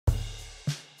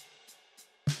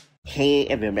Hey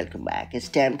everyone, welcome back. It's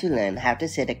time to learn how to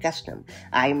set a custom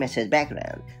iMessage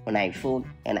background on iPhone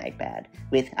and iPad.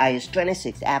 With iOS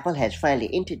 26, Apple has finally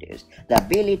introduced the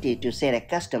ability to set a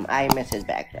custom iMessage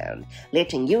background,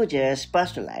 letting users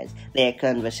personalize their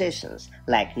conversations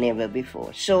like never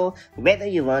before. So, whether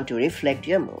you want to reflect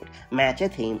your mood, match a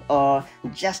theme, or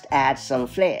just add some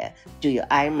flair to your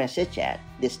iMessage chat,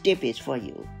 this tip is for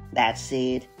you. That's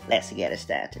it, let's get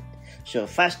started. So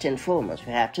first and foremost,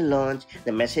 you have to launch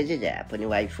the Messages app on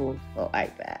your iPhone or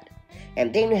iPad.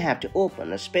 And then you have to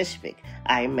open a specific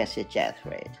iMessage chat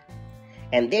thread.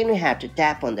 And then you have to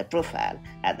tap on the profile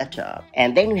at the top.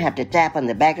 And then you have to tap on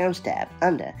the Backgrounds tab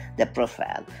under the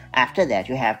profile. After that,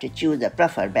 you have to choose the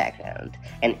profile background.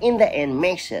 And in the end,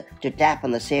 make sure to tap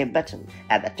on the Save button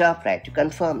at the top right to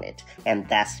confirm it. And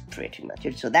that's pretty much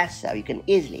it. So that's how you can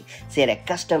easily set a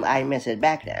custom iMessage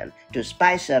background to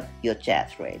spice up your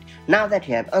chat thread. Now that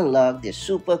you have unlocked this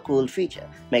super cool feature,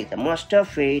 make the most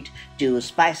of it to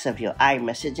spice up your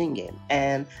iMessaging game.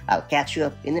 And I'll catch you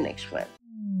up in the next one.